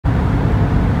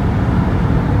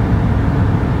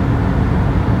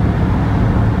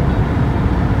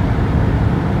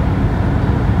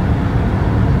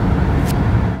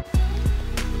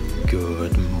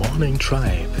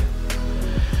tribe.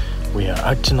 We are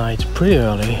out tonight pretty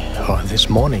early, or this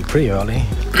morning pretty early,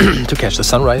 to catch the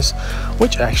sunrise,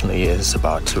 which actually is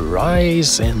about to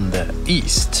rise in the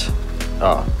east.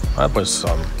 Oh, that was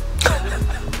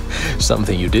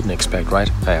something you didn't expect,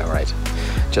 right? Yeah, right.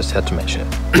 Just had to mention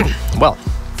it. Well,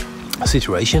 the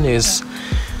situation is,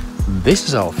 this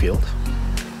is our field.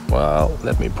 Well,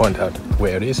 let me point out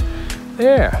where it is.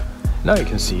 There, now you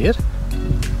can see it.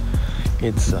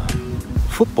 It's a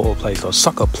football place or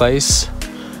soccer place,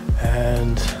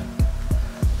 and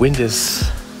wind is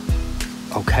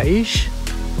okayish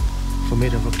for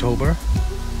mid of October.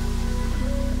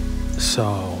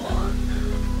 So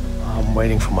I'm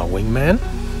waiting for my wingman,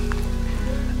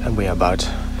 and we're about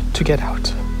to get out.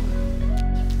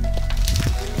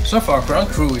 So far, ground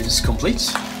crew is complete.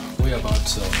 We're about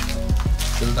to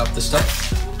build up the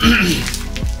stuff.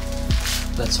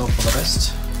 Let's hope for the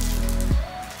best.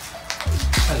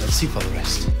 And let's see for the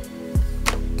rest.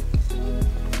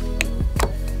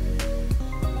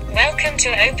 Welcome to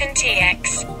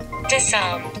OpenTX.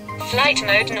 Disarm. Flight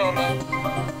mode normal.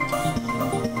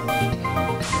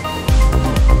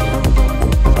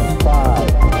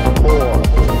 5, 4,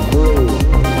 3,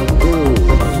 2,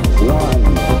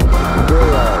 1, 0.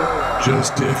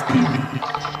 Just FPV.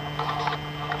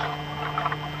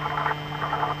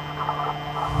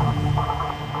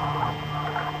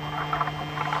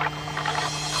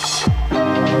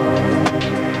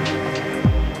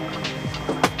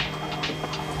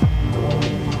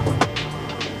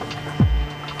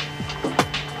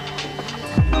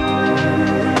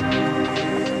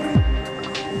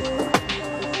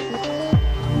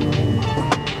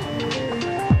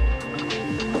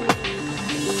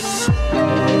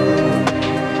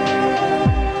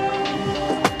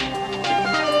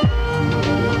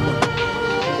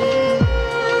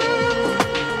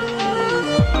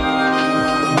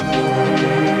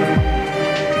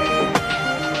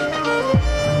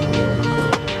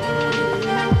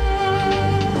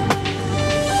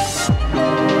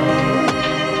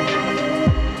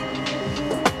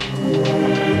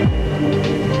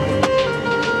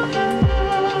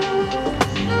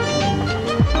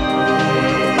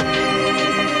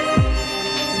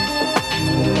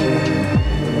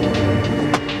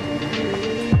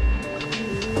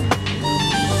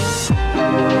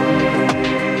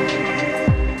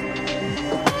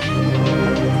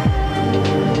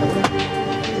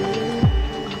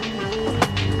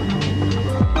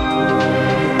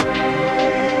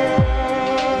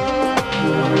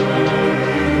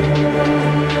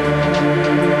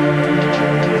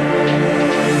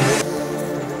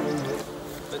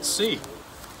 Let's see.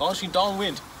 Launching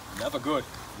downwind. Never good.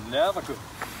 Never good.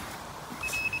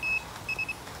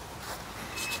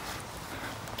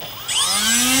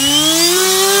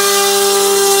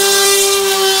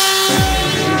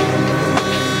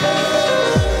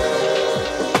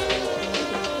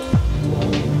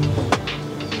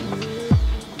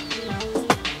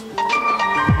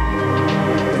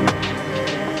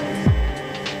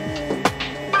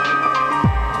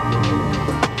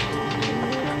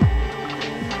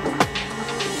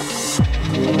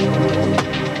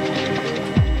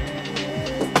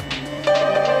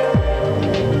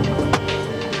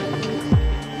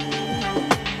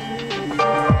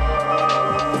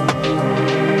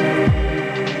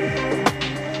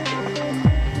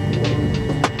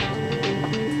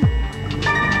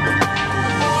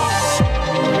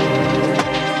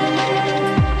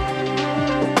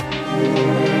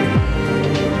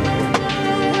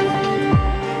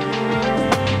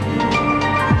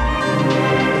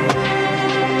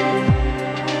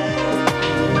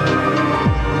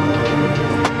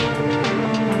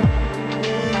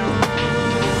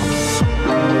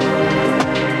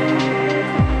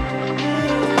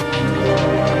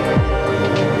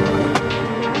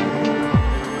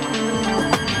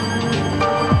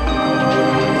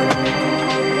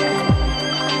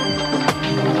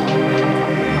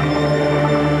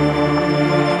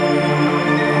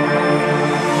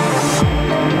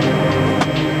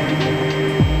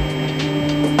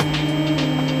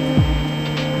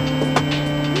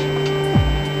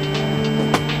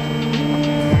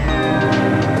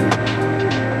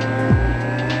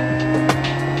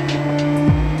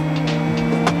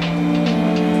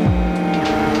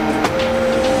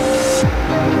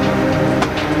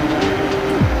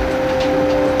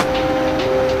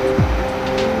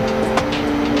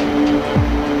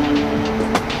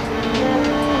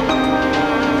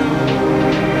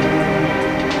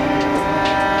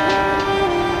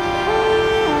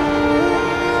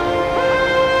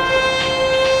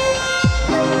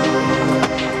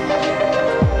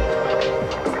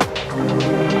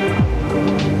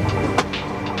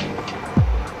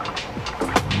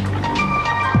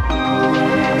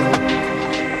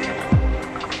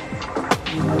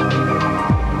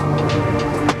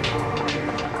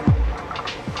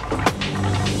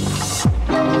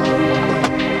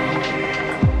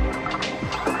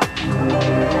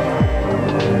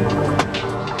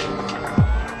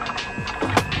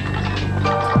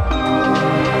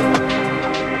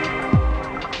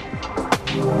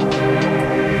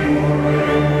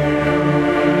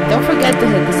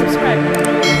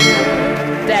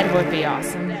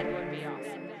 awesome.